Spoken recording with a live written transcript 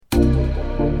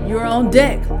You're on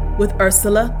deck with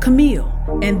Ursula Camille,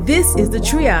 and this is the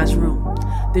Triage Room.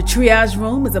 The Triage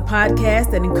Room is a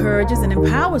podcast that encourages and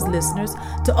empowers listeners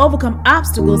to overcome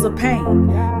obstacles of pain.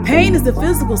 Pain is the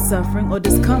physical suffering or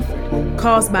discomfort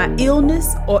caused by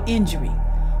illness or injury.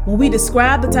 When we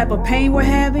describe the type of pain we're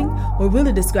having, we're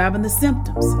really describing the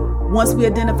symptoms. Once we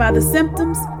identify the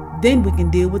symptoms, then we can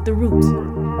deal with the root.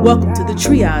 Welcome to the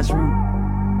Triage Room.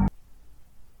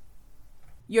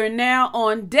 You're now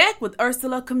on deck with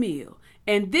Ursula Camille,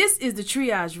 and this is the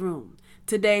Triage Room.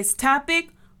 Today's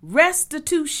topic,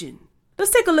 restitution.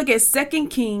 Let's take a look at 2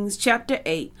 Kings chapter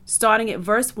 8, starting at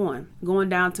verse 1, going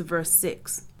down to verse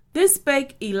 6. Then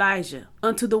spake Elijah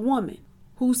unto the woman,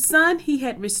 whose son he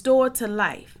had restored to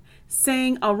life,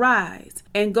 saying, Arise,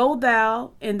 and go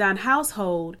thou and thine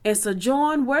household, and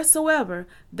sojourn wheresoever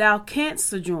thou canst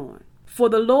sojourn. For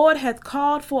the Lord hath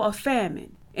called for a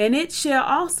famine, and it shall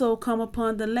also come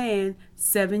upon the land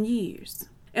 7 years.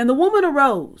 And the woman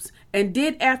arose, and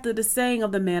did after the saying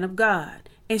of the man of God.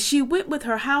 And she went with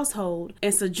her household,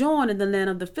 and sojourned in the land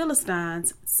of the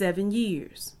Philistines 7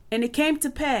 years. And it came to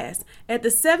pass at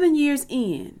the 7 years'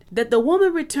 end that the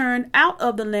woman returned out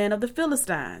of the land of the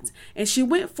Philistines, and she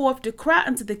went forth to cry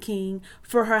unto the king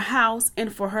for her house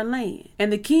and for her land.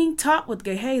 And the king talked with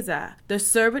Gehazi, the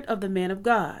servant of the man of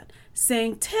God,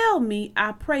 saying, Tell me,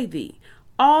 I pray thee,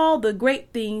 all the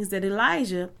great things that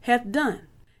Elijah hath done.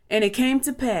 And it came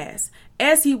to pass,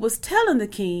 as he was telling the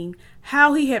king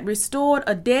how he had restored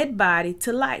a dead body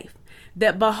to life,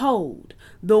 that behold,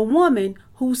 the woman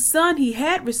whose son he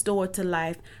had restored to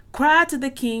life cried to the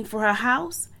king for her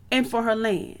house and for her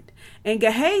land. And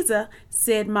Gehazi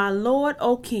said, My lord,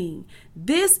 O king,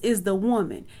 this is the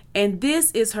woman, and this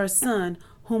is her son,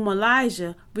 whom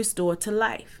Elijah restored to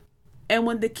life. And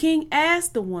when the king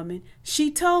asked the woman, she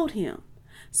told him.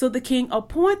 So the king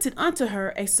appointed unto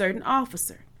her a certain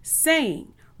officer,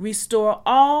 saying, Restore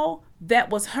all that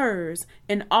was hers,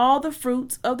 and all the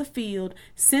fruits of the field,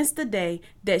 since the day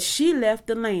that she left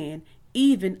the land,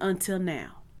 even until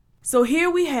now. So here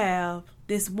we have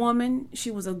this woman. She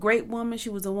was a great woman. She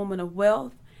was a woman of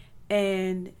wealth.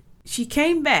 And she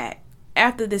came back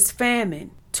after this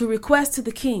famine to request to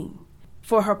the king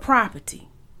for her property,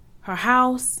 her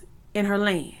house, and her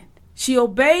land. She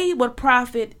obeyed what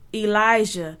prophet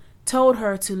Elijah told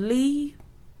her to leave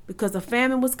because a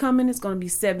famine was coming. It's going to be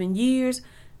 7 years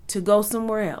to go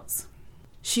somewhere else.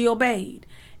 She obeyed.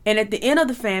 And at the end of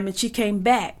the famine, she came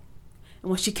back. And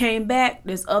when she came back,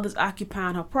 there's others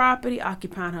occupying her property,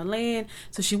 occupying her land.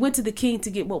 So she went to the king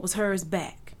to get what was hers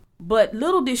back. But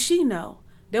little did she know,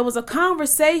 there was a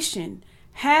conversation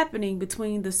happening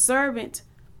between the servant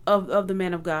of the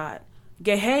man of God.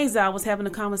 Gehazi was having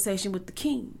a conversation with the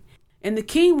king. And the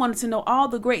king wanted to know all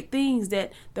the great things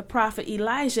that the prophet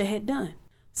Elijah had done.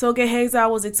 So Gehazi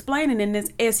was explaining,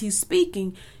 and as he's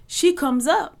speaking, she comes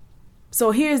up. So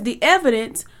here's the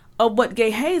evidence of what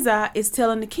Gehazi is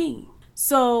telling the king.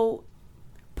 So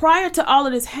prior to all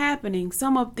of this happening,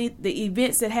 some of the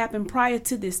events that happened prior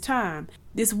to this time,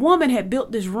 this woman had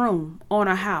built this room on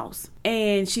her house,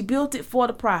 and she built it for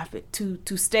the prophet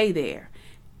to stay there.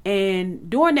 And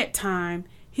during that time,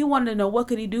 he wanted to know what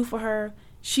could he do for her.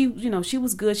 She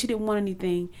was good. She didn't want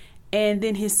anything. And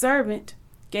then his servant,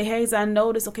 Gehazi,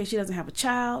 noticed, okay, she doesn't have a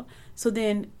child. So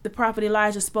then the prophet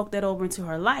Elijah spoke that over into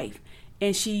her life,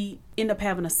 and she ended up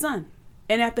having a son.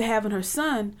 And after having her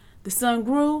son, the son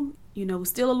grew, was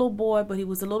still a little boy, but he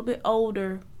was a little bit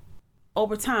older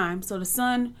over time. So the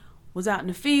son was out in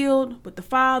the field with the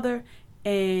father,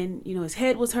 and, his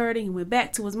head was hurting. He went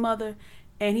back to his mother,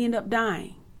 and he ended up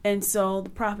dying. And so the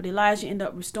prophet Elijah ended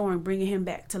up bringing him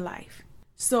back to life.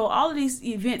 So all of these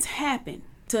events happened.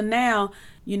 Till now,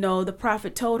 the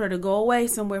prophet told her to go away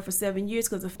somewhere for 7 years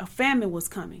because a famine was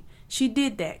coming. She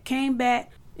did that, came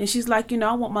back, and she's like,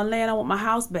 I want my land, I want my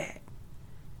house back.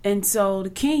 And so the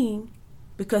king,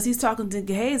 because he's talking to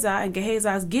Gehazi, and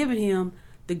Gehazi's giving him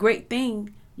the great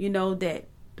thing, that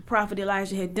the prophet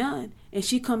Elijah had done, and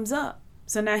she comes up.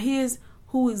 So now here's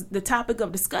who is the topic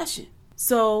of discussion.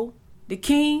 So the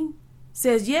king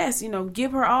says, yes,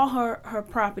 give her all her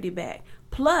property back,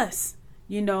 plus,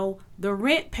 the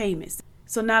rent payments.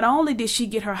 So not only did she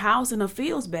get her house and her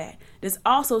fields back, there's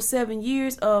also 7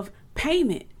 years of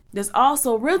payment. There's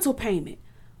also rental payment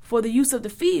for the use of the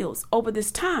fields over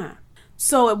this time.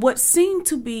 So what seemed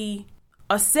to be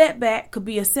a setback could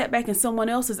be a setback in someone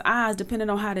else's eyes, depending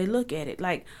on how they look at it.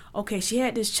 Like, okay, she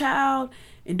had this child,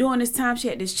 and during this time she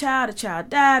had this child, the child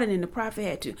died, and then the prophet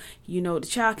had to, the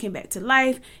child came back to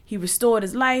life. He restored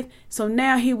his life. So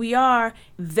now here we are.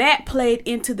 That played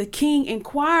into the king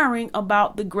inquiring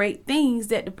about the great things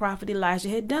that the prophet Elijah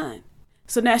had done.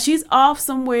 So now she's off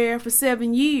somewhere for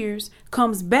 7 years,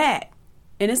 comes back,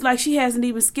 and it's like she hasn't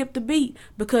even skipped a beat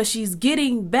because she's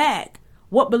getting back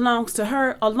what belongs to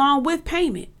her along with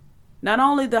payment. Not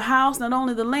only the house, not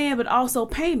only the land, but also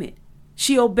payment.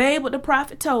 She obeyed what the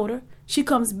prophet told her. She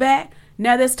comes back.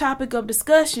 Now there's topic of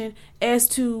discussion as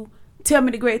to tell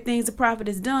me the great things the prophet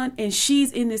has done. And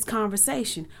she's in this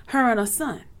conversation, her and her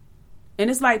son. And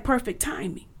it's like perfect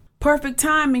timing. Perfect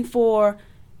timing for,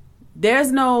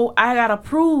 there's no, I got to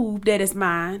prove that it's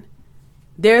mine.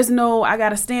 There's no, I got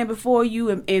to stand before you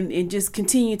and just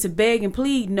continue to beg and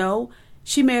plead. No,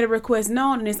 she made a request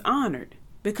known and is honored.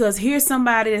 Because here's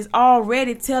somebody that's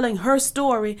already telling her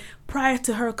story prior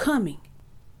to her coming.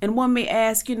 And one may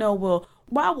ask, well,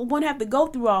 why would one have to go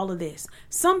through all of this?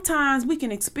 Sometimes we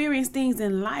can experience things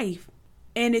in life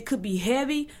and it could be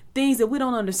heavy, things that we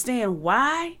don't understand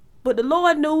why. But the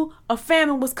Lord knew a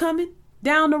famine was coming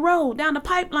down the road, down the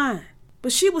pipeline.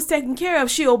 But she was taken care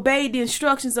of. She obeyed the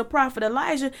instructions of Prophet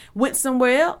Elijah, went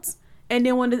somewhere else. And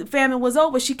then when the famine was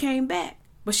over, she came back.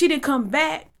 But she didn't come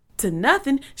back to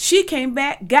nothing. She came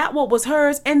back, got what was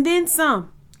hers, and then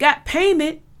some. Got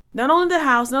payment, not only the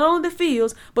house, not only the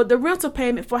fields, but the rental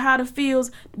payment for how the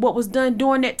fields, what was done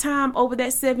during that time over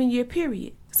that 7-year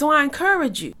period. So I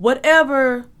encourage you,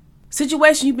 whatever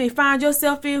situation you may find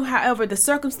yourself in, however the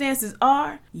circumstances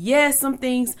are, yes, some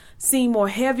things seem more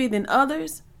heavy than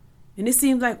others. And it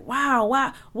seems like,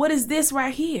 wow, what is this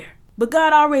right here? But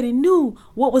God already knew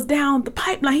what was down the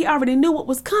pipeline. He already knew what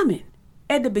was coming.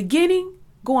 At the beginning,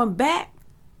 going back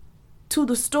to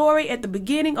the story at the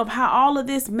beginning of how all of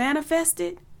this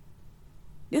manifested,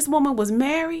 this woman was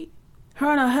married,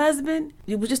 her and her husband,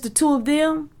 it was just the two of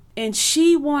them, and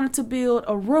she wanted to build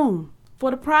a room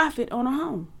for the prophet on her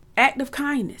home. Act of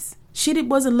kindness. She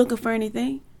wasn't looking for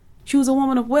anything. She was a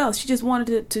woman of wealth. She just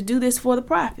wanted to do this for the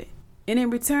prophet. And in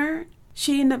return,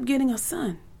 she ended up getting a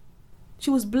son. She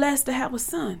was blessed to have a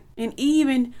son. And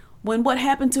even when what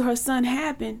happened to her son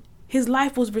happened, his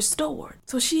life was restored.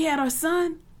 So she had her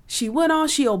son. She went on.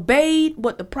 She obeyed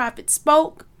what the prophet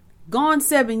spoke. Gone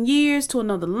 7 years to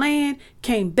another land.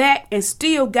 Came back and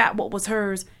still got what was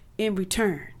hers in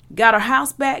return. Got her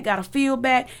house back. Got her field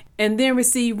back. And then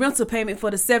received rental payment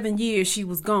for the 7 years she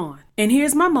was gone. And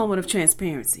here's my moment of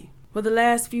transparency. For the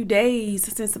last few days,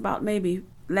 since about maybe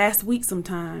last week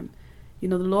sometime,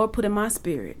 the Lord put in my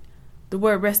spirit the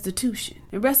word restitution.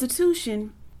 And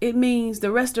restitution, it means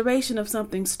the restoration of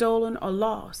something stolen or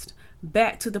lost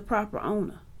back to the proper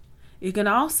owner. It can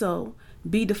also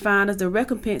be defined as the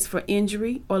recompense for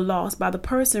injury or loss by the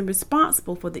person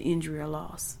responsible for the injury or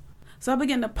loss. So I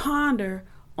began to ponder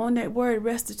on that word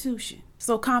restitution.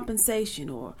 So compensation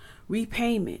or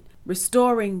repayment,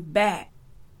 restoring back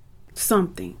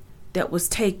something that was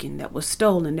taken, that was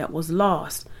stolen, that was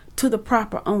lost to the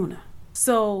proper owner.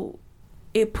 So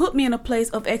it put me in a place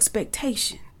of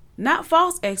expectation. Not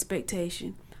false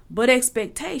expectation, but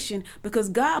expectation, because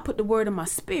God put the word in my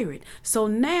spirit. So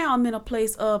now I'm in a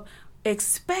place of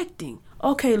expecting.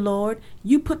 Okay, Lord,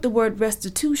 you put the word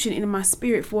restitution in my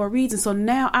spirit for a reason. So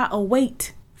now I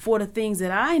await for the things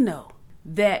that I know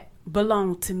that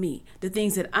belong to me. The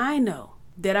things that I know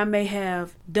that I may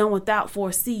have done without for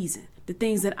a season. The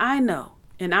things that I know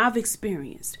and I've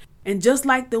experienced. And just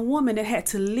like the woman that had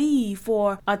to leave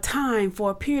for a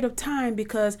period of time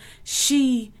because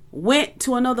she went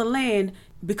to another land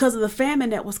because of the famine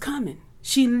that was coming.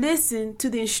 She listened to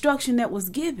the instruction that was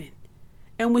given.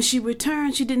 And when she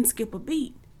returned, she didn't skip a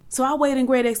beat. So I wait in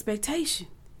great expectation,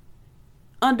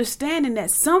 understanding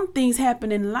that some things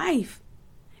happen in life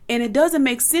and it doesn't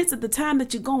make sense at the time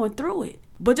that you're going through it.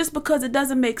 But just because it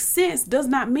doesn't make sense does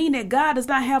not mean that God does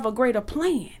not have a greater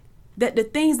plan. That the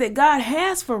things that God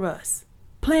has for us,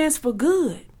 plans for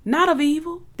good, not of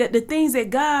evil. That the things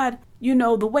that God,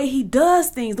 the way he does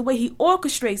things, the way he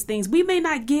orchestrates things, we may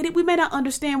not get it. We may not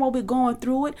understand why we're going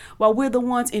through it, while we're the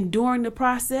ones enduring the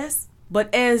process.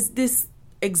 But as this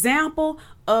example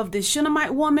of the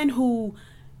Shunammite woman who,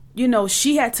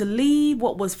 she had to leave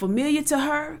what was familiar to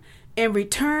her and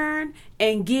return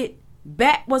and get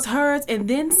back what's hers and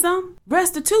then some.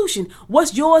 Restitution,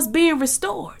 what's yours being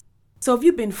restored. So if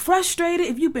you've been frustrated,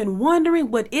 if you've been wondering,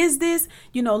 what is this?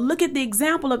 Look at the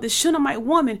example of the Shunammite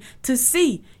woman to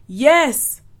see,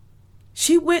 yes,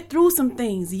 she went through some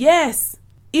things. Yes,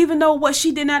 even though what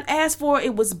she did not ask for,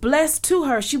 it was blessed to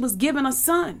her. She was given a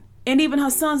son. And even her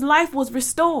son's life was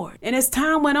restored. And as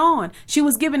time went on, she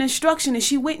was given instruction and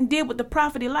she went and did what the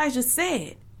prophet Elijah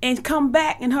said. And come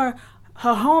back and her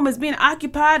home is being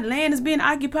occupied, land is being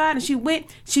occupied. And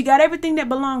she got everything that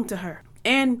belonged to her.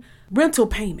 And rental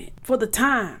payment for the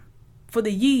time, for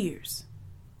the years.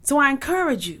 So I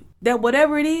encourage you that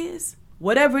whatever it is,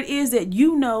 whatever it is that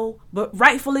you know but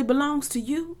rightfully belongs to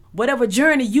you, whatever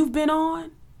journey you've been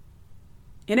on.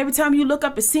 And every time you look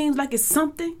up, it seems like it's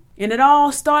something. And it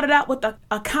all started out with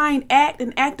a kind act,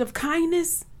 an act of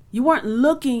kindness. You weren't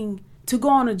looking to go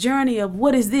on a journey of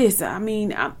what is this?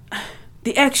 The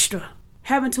extra,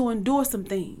 having to endure some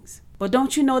things. But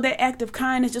don't you know that act of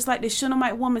kindness, just like the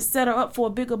Shunammite woman set her up for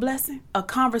a bigger blessing? A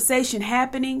conversation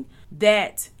happening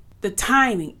that the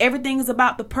timing, everything is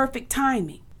about the perfect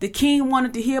timing. The king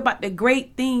wanted to hear about the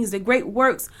great things, the great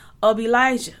works of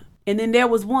Elijah. And then there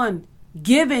was one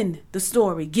given the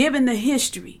story, given the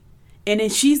history. And then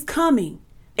she's coming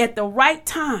at the right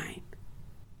time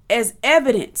as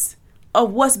evidence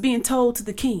of what's being told to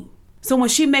the king. So when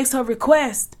she makes her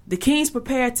request, the king's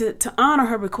prepared to honor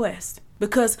her request,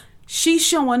 because she's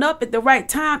showing up at the right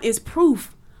time is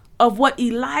proof of what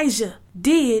Elijah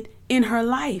did in her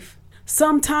life.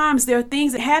 Sometimes there are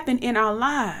things that happen in our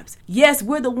lives. Yes,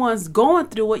 we're the ones going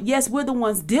through it. Yes, we're the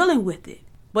ones dealing with it.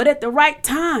 But at the right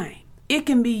time, it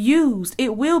can be used.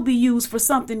 It will be used for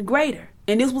something greater.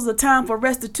 And this was a time for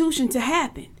restitution to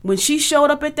happen. When she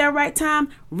showed up at that right time,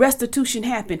 restitution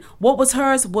happened. What was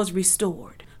hers was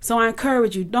restored. So I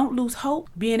encourage you, don't lose hope.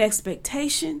 Be in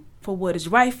expectation for what is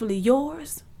rightfully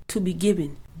yours to be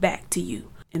given back to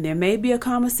you. And there may be a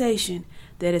conversation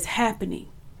that is happening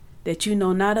that you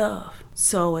know not of.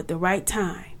 So at the right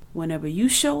time, whenever you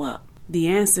show up, the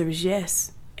answer is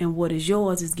yes. And what is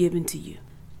yours is given to you.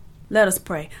 Let us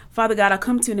pray. Father God, I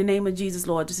come to you in the name of Jesus,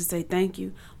 Lord, just to say thank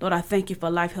you. Lord, I thank you for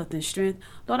life, health, and strength.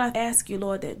 Lord, I ask you,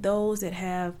 Lord, that those that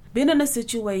have been in a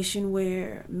situation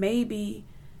where maybe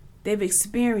they've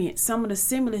experienced some of the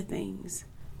similar things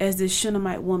as this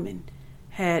Shunammite woman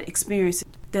had experienced,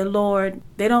 that, Lord,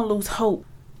 they don't lose hope,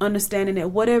 understanding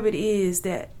that whatever it is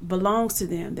that belongs to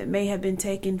them that may have been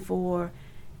taken for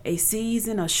a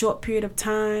season, a short period of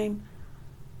time,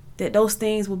 that those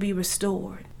things will be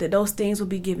restored, that those things will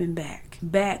be given back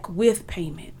with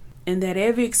payment, and that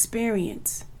every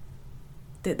experience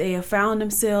that they have found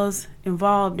themselves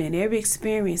involved in, every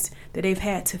experience that they've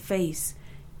had to face,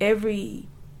 every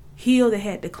hill they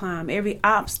had to climb, every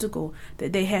obstacle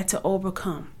that they had to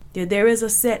overcome, that there is a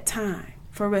set time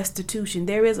for restitution.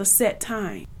 There is a set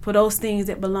time for those things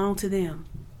that belong to them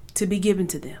to be given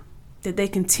to them, that they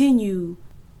continue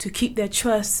to keep their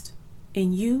trust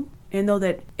in you and know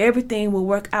that everything will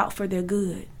work out for their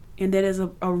good, and that there's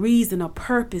a reason, a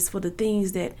purpose for the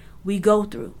things that we go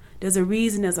through. There's a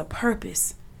reason, there's a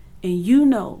purpose. And you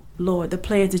know, Lord, the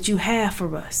plans that you have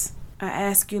for us. I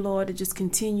ask you, Lord, to just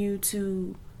continue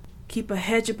to keep a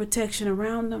hedge of protection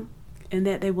around them, and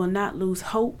that they will not lose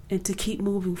hope, and to keep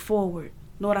moving forward.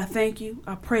 Lord, I thank you,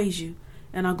 I praise you,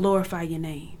 and I glorify your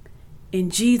name. In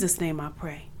Jesus' name I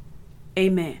pray.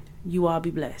 Amen. You all be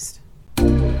blessed.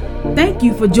 Thank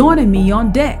you for joining me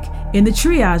on deck in the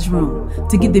triage room.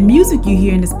 To get the music you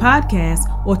hear in this podcast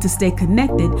or to stay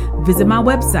connected, visit my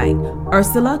website,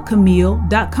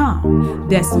 ursulacamille.com.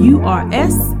 That's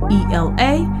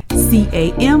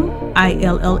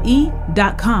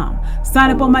URSELACAMILLE.com.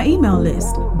 Sign up on my email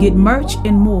list, get merch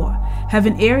and more. Have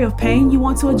an area of pain you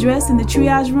want to address in the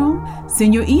triage room?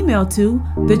 Send your email to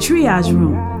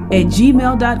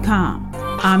thetriageroom@gmail.com.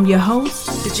 I'm your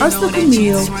host, Ursula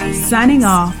Camille, signing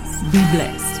off. Be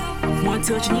blessed. One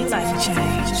touch and your life will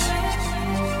change.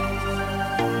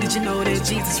 Did you know that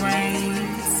Jesus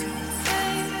reigns?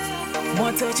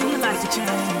 One touch and your life will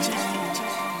change.